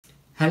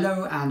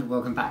Hello and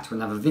welcome back to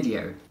another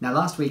video. Now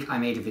last week I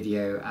made a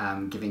video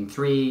giving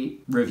 3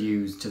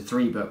 reviews to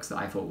 3 books that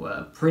I thought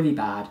were pretty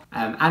bad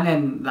and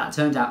then that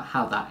turned out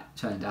how that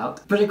turned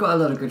out, but it got a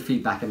lot of good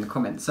feedback in the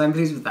comments, so I'm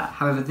pleased with that.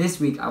 However, this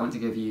week I want to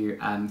give you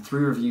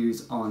 3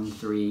 reviews on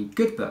 3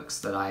 good books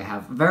that I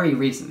have very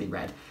recently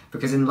read,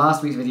 because in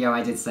last week's video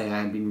I did say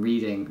I had been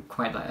reading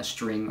quite like a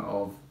string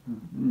of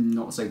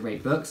not so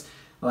great books.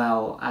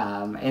 Well,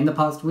 in the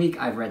past week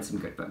I've read some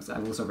good books.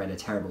 I've also read a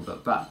terrible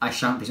book, but I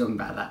shan't be talking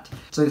about that.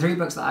 So the 3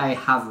 books that I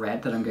have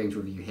read that I'm going to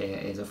review here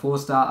is a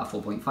 4-star, a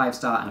 4.5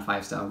 star and a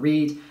 5-star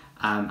read,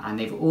 and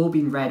they've all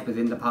been read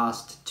within the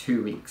past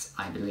 2 weeks,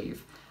 I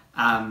believe.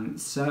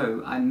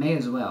 So I may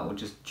as well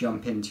just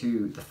jump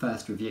into the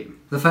first review.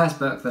 The first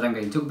book that I'm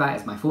going to talk about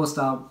is my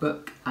 4-star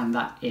book, and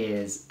that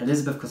is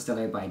Elizabeth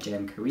Costello by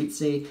J.M.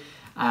 Coetzee.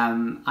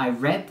 I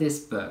read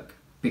this book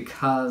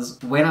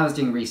because when I was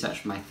doing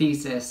research for my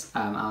thesis,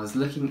 I was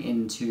looking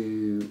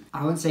into,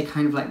 I would say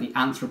kind of like the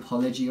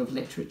anthropology of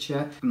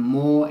literature,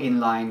 more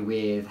in line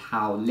with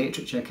how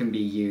literature can be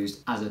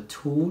used as a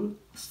tool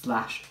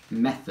 /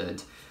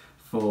 method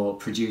for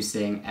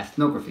producing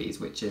ethnographies,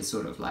 which is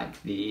sort of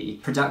like the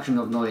production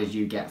of knowledge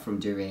you get from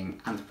doing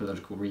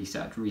anthropological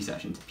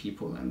research into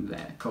people and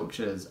their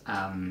cultures,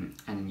 and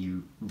then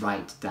you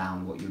write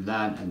down what you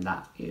learn, and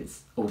that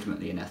is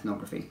ultimately an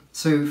ethnography.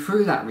 So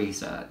through that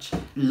research,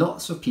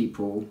 lots of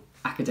people,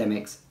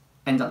 academics,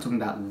 end up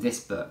talking about this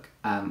book.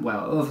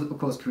 Well, of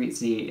course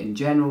Coetzee in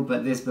general,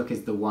 but this book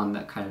is the one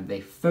that kind of they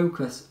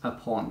focus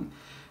upon,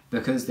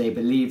 because they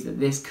believe that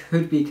this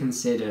could be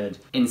considered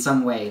in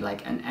some way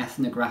like an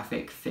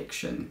ethnographic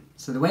fiction.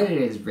 So the way that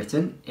it is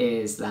written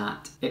is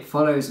that it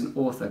follows an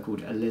author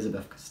called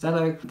Elizabeth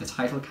Costello, the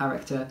title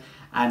character,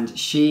 and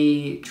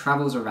she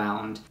travels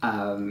around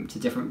to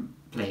different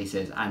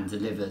places and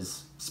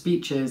delivers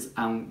speeches,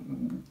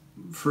 and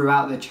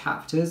throughout the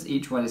chapters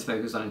each one is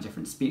focused on a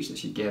different speech that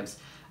she gives.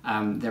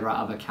 There are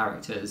other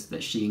characters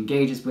that she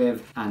engages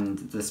with, and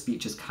the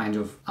speeches kind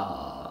of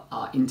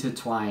are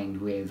intertwined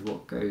with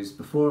what goes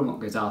before and what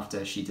goes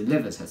after she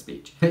delivers her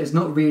speech. It's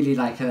not really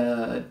like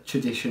a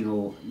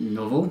traditional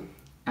novel.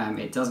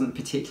 It doesn't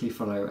particularly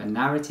follow a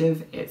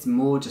narrative. It's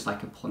more just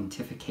like a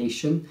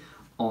pontification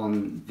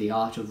on the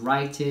art of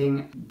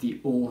writing, the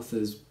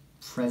author's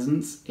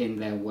presence in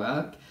their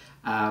work,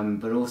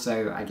 but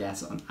also, I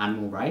guess, on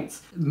animal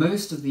rights.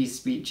 Most of these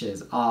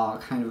speeches are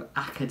kind of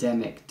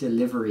academic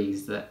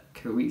deliveries that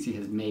Coetzee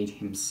has made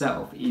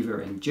himself,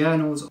 either in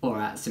journals or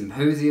at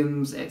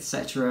symposiums,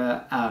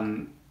 etc.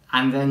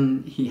 And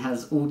then he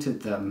has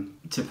altered them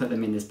to put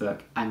them in this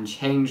book and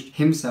changed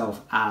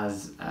himself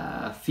as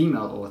a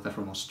female author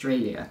from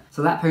Australia.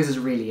 So that poses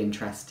a really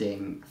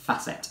interesting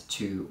facet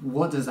to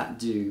what does that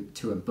do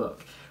to a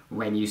book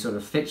when you sort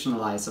of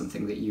fictionalize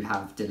something that you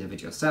have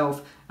delivered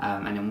yourself,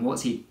 and then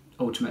what's he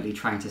ultimately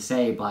trying to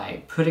say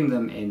by putting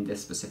them in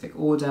this specific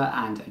order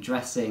and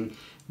addressing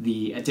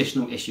the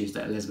additional issues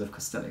that Elizabeth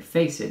Costello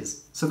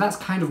faces. So that's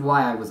kind of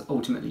why I was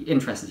ultimately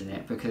interested in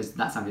it, because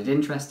that sounded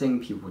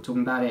interesting, people were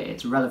talking about it,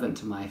 it's relevant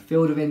to my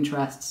field of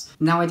interests.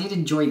 Now I did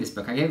enjoy this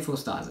book, I gave it 4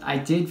 stars. I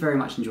did very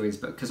much enjoy this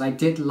book because I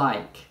did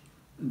like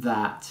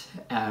that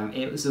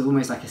it was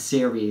almost like a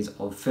series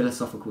of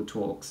philosophical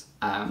talks,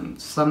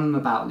 some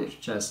about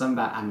literature, some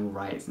about animal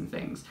rights and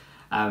things.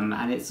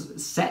 And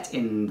it's set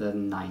in the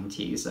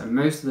 90s, so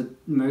most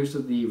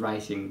of the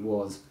writing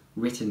was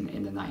written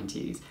in the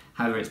 90s.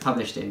 However, it's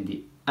published in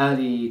the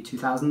early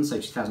 2000s, so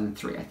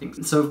 2003 I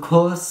think. So of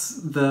course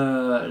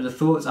the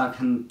thoughts are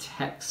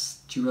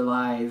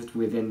contextualized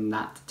within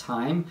that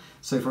time.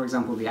 So for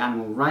example, the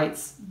animal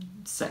rights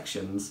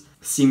sections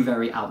seem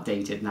very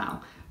outdated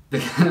now,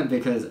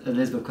 because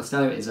Elizabeth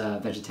Costello is a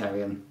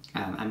vegetarian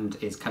and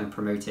is kind of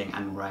promoting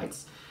animal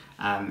rights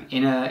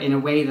in a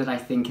way that I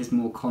think is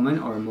more common,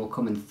 or a more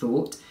common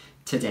thought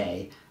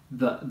today,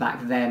 but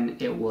back then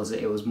it was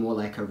more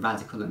like a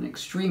radical and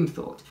extreme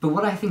thought. But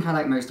what I think I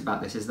like most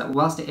about this is that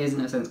whilst it is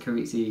in a sense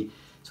Coetzee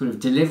sort of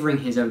delivering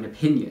his own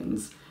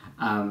opinions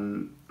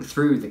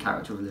through the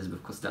character of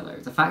Elizabeth Costello,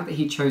 the fact that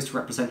he chose to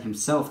represent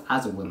himself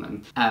as a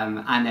woman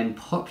and then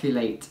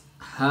populate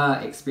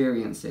her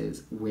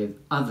experiences with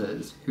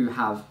others who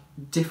have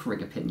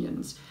differing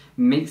opinions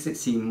makes it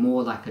seem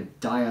more like a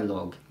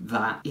dialogue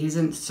that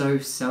isn't so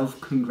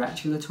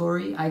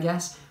self-congratulatory, I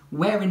guess.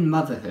 Where in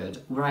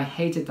Motherhood, where I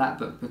hated that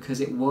book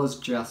because it was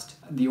just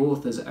the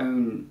author's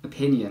own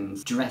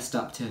opinions dressed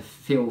up to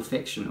feel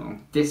fictional,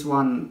 this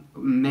one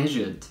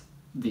measured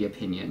the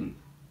opinion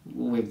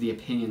with the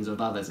opinions of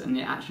others, and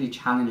it actually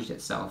challenged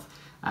itself.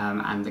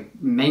 And the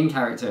main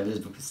character,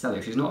 Elizabeth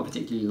Costello, she's not a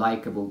particularly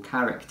likeable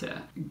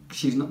character.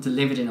 She's not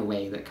delivered in a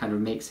way that kind of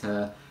makes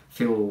her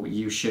feel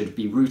you should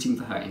be rooting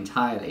for her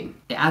entirely.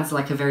 It adds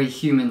like a very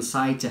human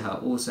side to her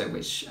also,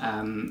 which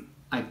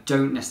I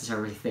don't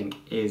necessarily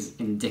think is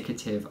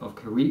indicative of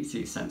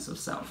Coetzee's sense of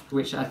self,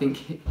 which I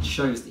think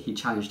shows that he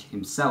challenged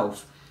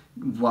himself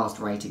whilst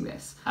writing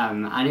this.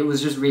 And it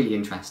was just really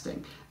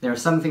interesting. There are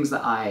some things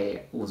that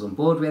I was on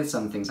board with,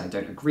 some things I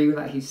don't agree with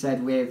that he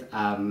said with,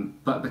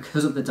 but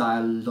because of the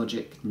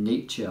dialogic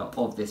nature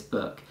of this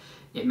book,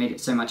 it made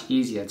it so much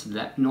easier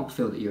to not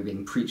feel that you were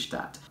being preached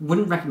at.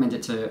 Wouldn't recommend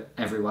it to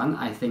everyone.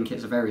 I think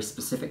it's a very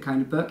specific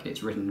kind of book.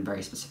 It's written in a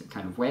very specific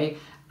kind of way,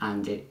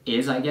 and it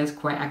is, I guess,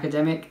 quite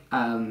academic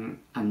and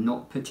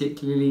not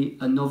particularly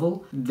a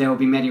novel. There will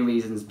be many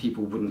reasons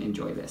people wouldn't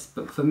enjoy this,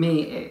 but for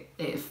me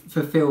it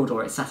fulfilled,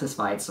 or it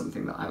satisfied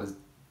something that I was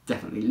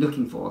definitely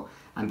looking for,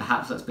 and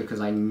perhaps that's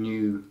because I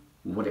knew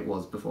what it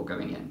was before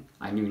going in.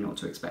 I knew not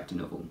to expect a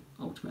novel,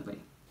 ultimately.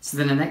 So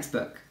then the next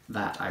book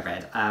that I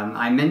read,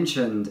 I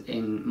mentioned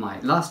in my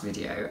last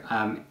video,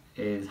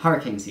 is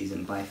Hurricane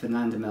Season by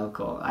Fernanda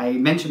Melchor. I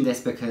mentioned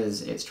this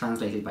because it's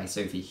translated by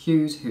Sophie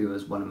Hughes, who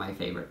was one of my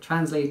favourite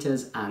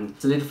translators, and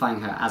solidifying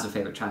her as a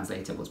favourite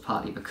translator was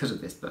partly because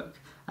of this book.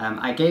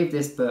 I gave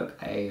this book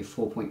a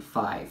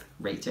 4.5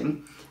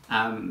 rating.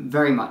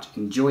 Very much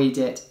enjoyed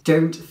it.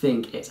 Don't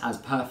think it's as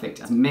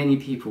perfect as many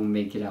people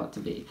make it out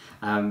to be,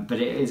 but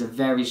it is a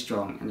very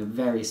strong and a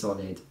very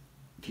solid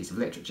piece of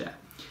literature.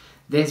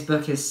 This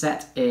book is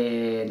set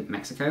in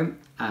Mexico,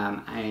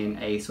 in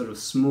a sort of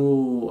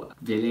small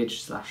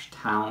village slash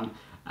town,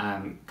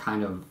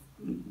 kind of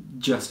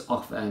just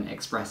off an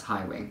express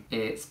highway.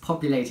 It's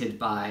populated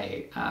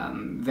by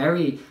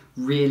very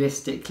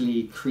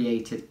realistically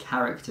created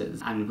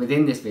characters, and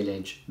within this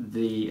village,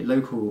 the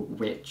local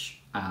witch,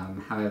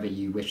 however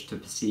you wish to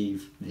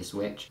perceive this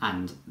witch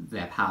and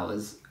their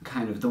powers,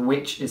 kind of the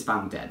witch is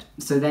found dead.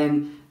 So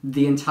then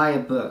the entire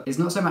book is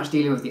not so much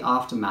dealing with the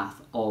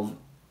aftermath of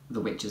the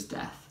witch's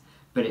death,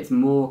 but it's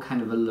more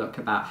kind of a look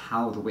about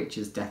how the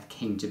witch's death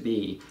came to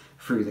be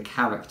through the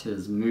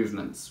characters'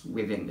 movements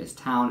within this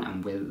town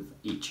and with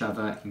each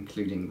other,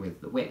 including with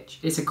the witch.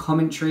 It's a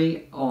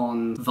commentary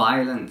on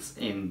violence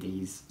in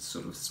these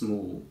sort of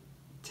small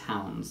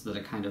towns that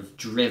are kind of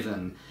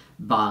driven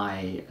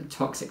by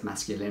toxic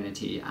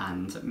masculinity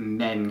and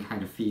men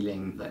kind of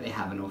feeling that they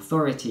have an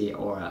authority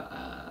or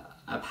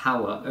a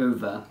power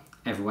over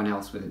everyone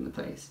else within the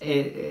place.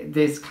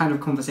 This kind of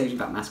conversation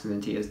about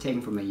masculinity is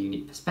taken from a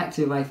unique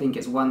perspective. I think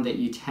it's one that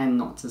you tend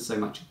not to so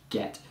much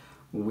get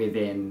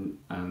within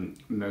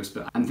most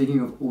books. I'm thinking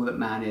of All That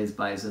Man Is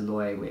by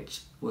Zaloy, which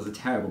was a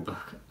terrible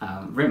book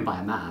written by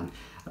a man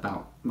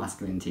about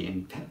masculinity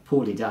and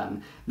poorly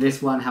done.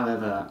 This one,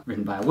 however,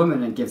 written by a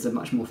woman and gives a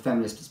much more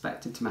feminist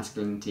perspective to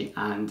masculinity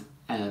and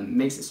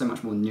makes it so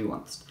much more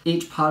nuanced.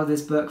 Each part of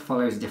this book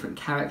follows a different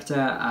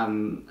character,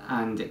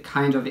 and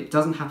it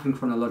doesn't happen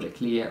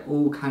chronologically. It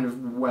all kind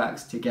of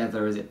works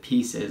together as it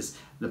pieces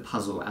the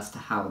puzzle as to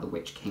how the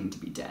witch came to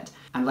be dead.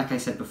 And like I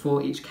said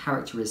before, each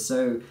character is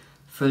so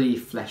fully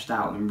fleshed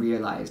out and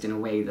realised in a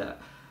way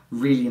that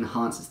really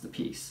enhances the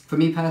piece. For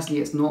me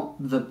personally, it's not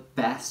the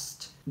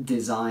best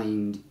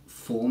designed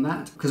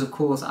format, because of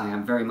course I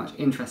am very much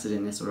interested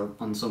in this sort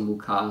of ensemble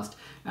cast,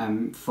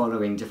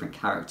 following different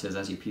characters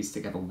as you piece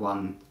together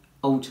one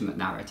ultimate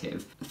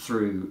narrative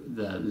through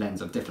the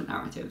lens of different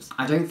narratives.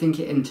 I don't think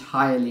it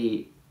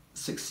entirely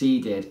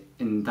succeeded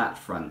in that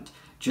front,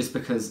 just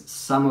because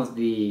some of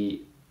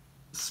the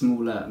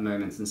smaller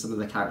moments and some of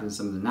the characters,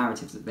 some of the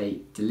narratives that they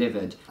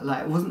delivered,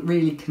 like, it wasn't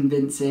really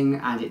convincing,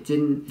 and it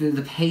didn't,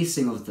 the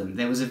pacing of them,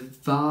 there was a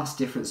vast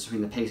difference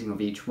between the pacing of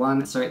each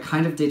one, so it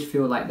kind of did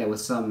feel like there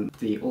was some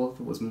the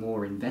author was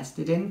more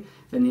invested in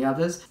than the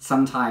others.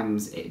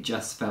 Sometimes it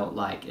just felt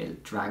like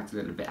it dragged a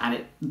little bit,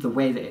 and the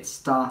way that it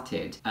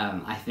started,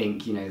 I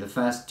think, you know, the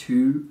first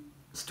two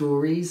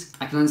stories,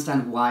 I can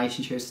understand why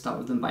she chose to start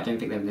with them, but I don't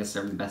think they were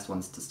necessarily the best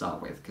ones to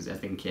start with, because I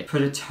think it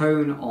put a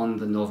tone on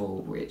the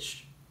novel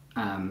which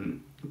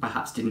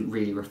perhaps didn't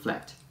really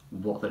reflect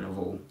what the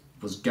novel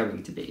was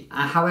going to be.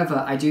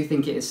 However, I do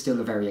think it is still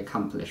a very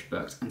accomplished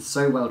book and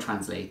so well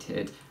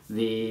translated.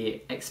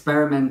 The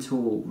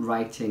experimental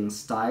writing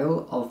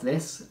style of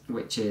this,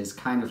 which is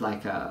kind of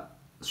like a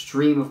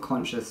stream of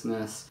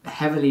consciousness,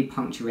 heavily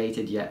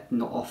punctuated yet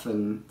not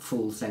often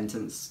full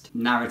sentenced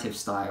narrative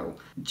style,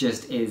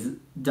 just is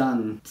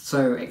done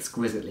so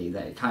exquisitely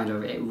that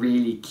it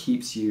really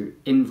keeps you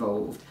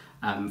involved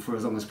for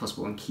as long as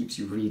possible and keeps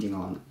you reading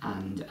on,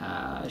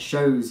 and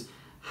shows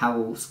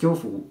how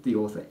skillful the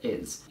author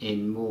is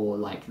in more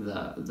like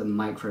the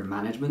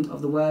micromanagement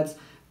of the words,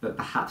 but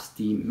perhaps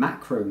the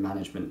macro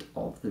management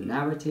of the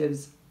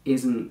narratives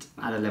isn't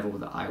at a level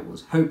that I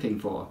was hoping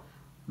for,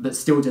 but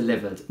still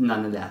delivered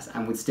nonetheless,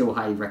 and would still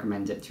highly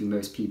recommend it to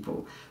most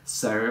people.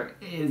 So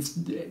it's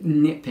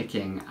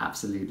nitpicking,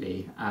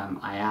 absolutely,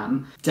 I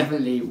am.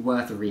 Definitely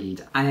worth a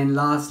read. And then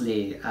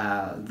lastly,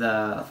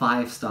 the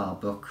 5-star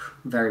book,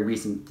 very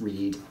recent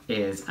read,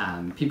 is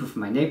People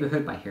from My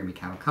Neighbourhood by Hiromi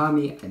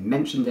Kawakami. I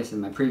mentioned this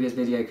in my previous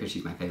video because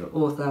she's my favourite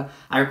author.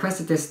 I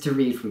requested this to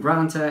read from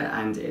Granta,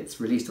 and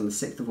it's released on the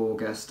 6th of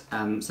August,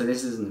 so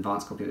this is an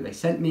advance copy that they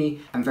sent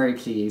me. I'm very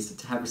pleased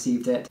to have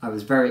received it. I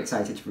was very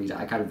excited to read it.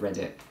 I kind of read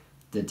it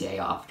the day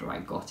after I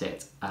got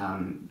it.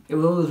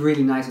 What was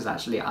really nice was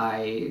actually,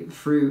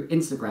 through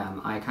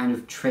Instagram, I kind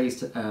of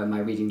traced my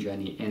reading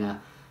journey in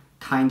a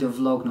kind of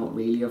vlog, not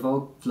really a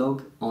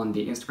vlog, on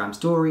the Instagram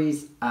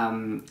stories,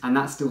 and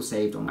that's still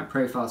saved on my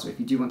profile, so if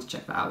you do want to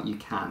check that out, you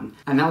can.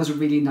 And that was a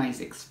really nice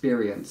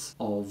experience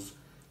of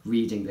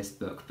reading this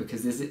book,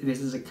 because this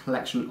is a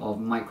collection of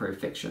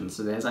microfiction.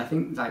 So there's, I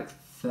think, like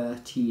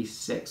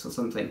 36 or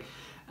something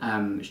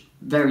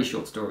very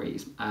short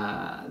stories.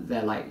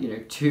 They're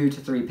like, 2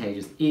 to 3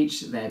 pages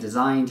each. They're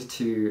designed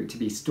to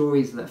be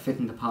stories that fit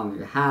in the palm of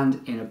your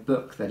hand in a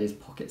book that is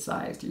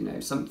pocket-sized,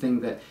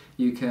 something that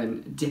you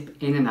can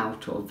dip in and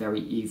out of very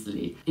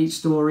easily. Each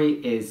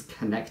story is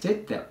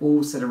connected. They're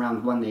all set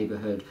around one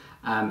neighbourhood,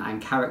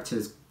 and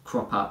characters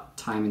crop up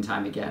time and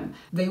time again.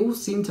 They all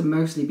seem to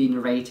mostly be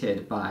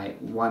narrated by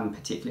one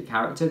particular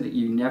character that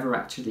you never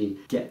actually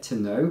get to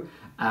know.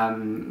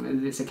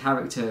 It's a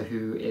character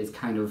who is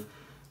kind of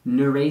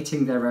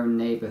narrating their own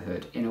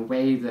neighbourhood in a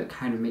way that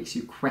kind of makes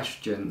you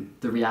question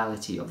the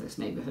reality of this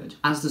neighbourhood.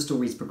 As the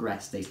stories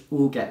progress, they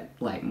all get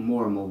like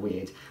more and more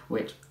weird,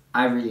 which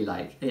I really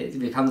like. It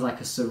becomes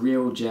like a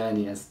surreal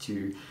journey as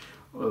to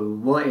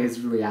what is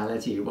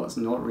reality, what's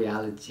not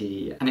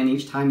reality, and then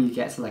each time you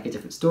get to like a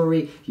different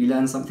story, you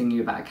learn something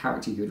new about a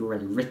character you had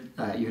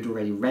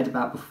already read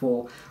about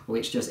before,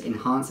 which just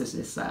enhances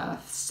this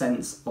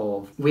sense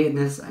of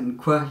weirdness and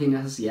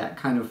quirkiness, yet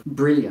kind of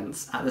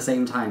brilliance at the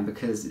same time,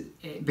 because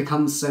it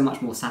becomes so much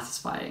more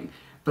satisfying.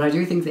 But I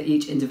do think that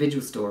each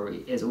individual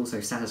story is also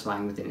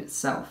satisfying within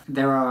itself.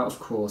 There are, of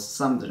course,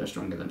 some that are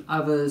stronger than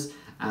others,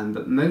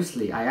 but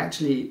mostly I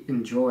actually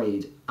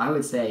enjoyed, I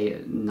would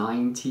say,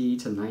 90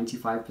 to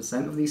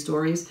 95% of these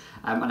stories.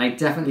 And I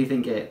definitely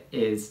think it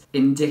is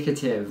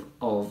indicative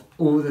of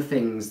all the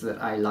things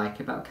that I like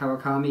about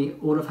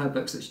Kawakami. All of her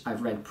books that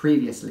I've read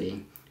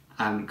previously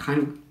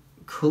kind of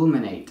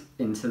culminate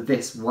into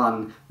this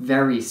one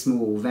very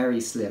small, very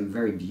slim,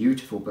 very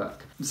beautiful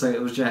book. So it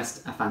was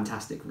just a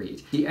fantastic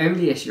read. The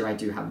only issue I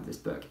do have with this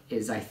book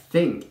is I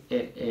think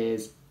it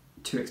is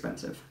too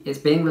expensive. It's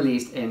being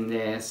released in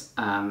this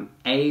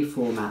A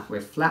format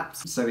with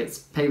flaps, so it's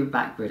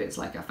paperback, but it's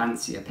like a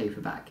fancier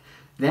paperback.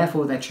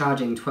 Therefore they're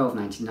charging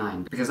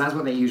 $12.99, because that's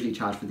what they usually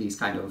charge for these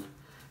kind of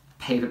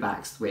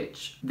paperbacks,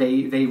 which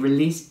they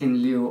release in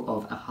lieu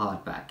of a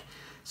hardback.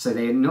 So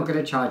they're not going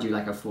to charge you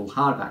like a full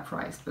hardback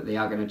price, but they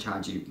are going to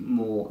charge you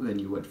more than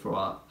you would for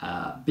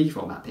a B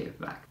format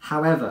paperback.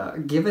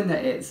 However, given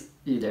that it's,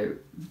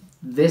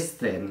 this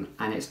thin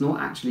and it's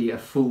not actually a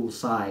full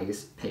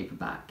size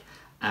paperback,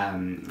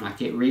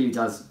 like it really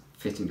does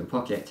fit in your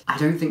pocket, I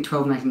don't think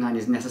 $12.99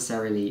 is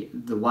necessarily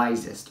the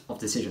wisest of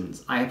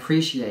decisions. I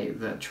appreciate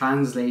that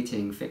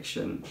translating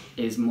fiction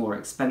is more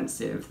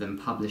expensive than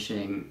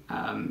publishing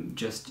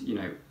just,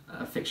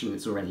 a fiction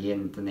that's already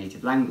in the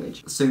native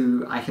language.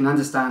 So I can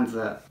understand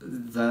that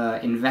the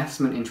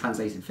investment in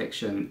translated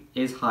fiction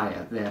is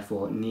higher,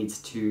 therefore needs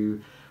to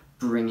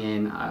bring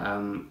in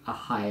a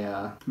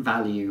higher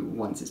value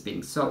once it's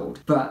being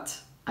sold. But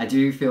I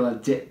do feel a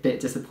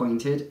bit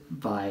disappointed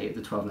by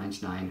the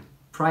 $12.99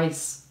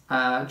 price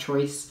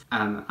choice.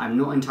 I'm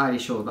not entirely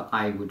sure that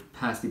I would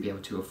personally be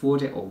able to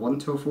afford it or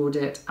want to afford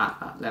it at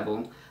that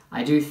level.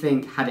 I do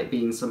think had it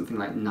been something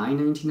like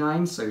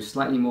 $9.99, so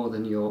slightly more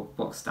than your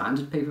box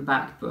standard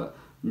paperback, but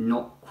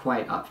not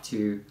quite up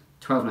to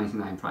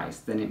 $12.99 price,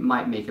 then it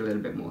might make a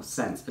little bit more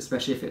sense,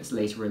 especially if it's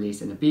later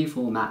released in a B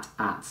format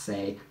at,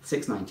 say,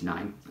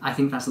 $6.99. I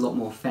think that's a lot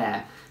more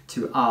fair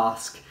to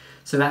ask.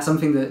 So that's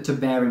something to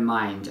bear in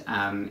mind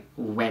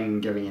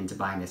when going into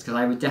buying this, because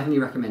I would definitely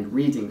recommend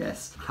reading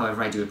this.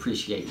 However, I do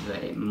appreciate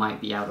that it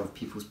might be out of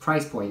people's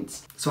price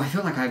points. So I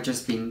feel like I've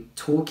just been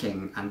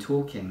talking and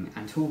talking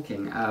and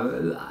talking.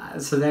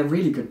 So they're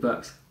really good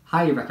books.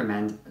 Highly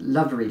recommend.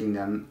 Loved reading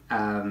them.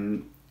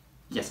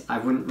 Yes, I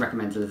wouldn't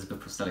recommend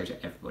Elizabeth Costello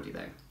to everybody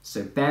though.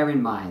 So bear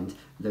in mind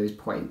those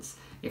points.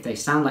 If they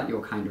sound like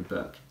your kind of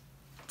book,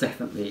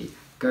 definitely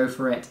go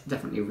for it,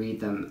 definitely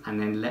read them,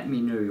 and then let me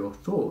know your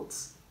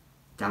thoughts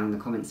down in the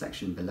comment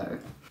section below.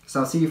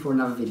 So I'll see you for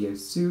another video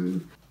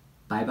soon.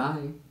 Bye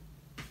bye.